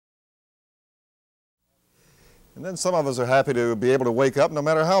And then some of us are happy to be able to wake up no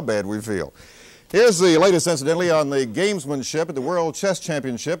matter how bad we feel. Here's the latest, incidentally, on the gamesmanship at the World Chess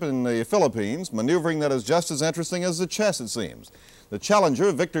Championship in the Philippines, maneuvering that is just as interesting as the chess, it seems. The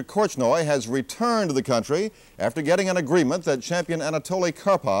challenger, Viktor Korchnoi, has returned to the country after getting an agreement that champion Anatoly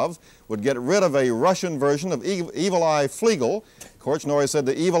Karpov would get rid of a Russian version of Evil Eye Flegel. Korchnoi said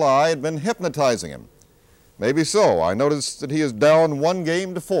the Evil Eye had been hypnotizing him. Maybe so. I noticed that he is down 1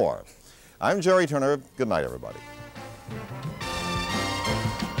 game to 4. I'm Jerry Turner. Good night, everybody.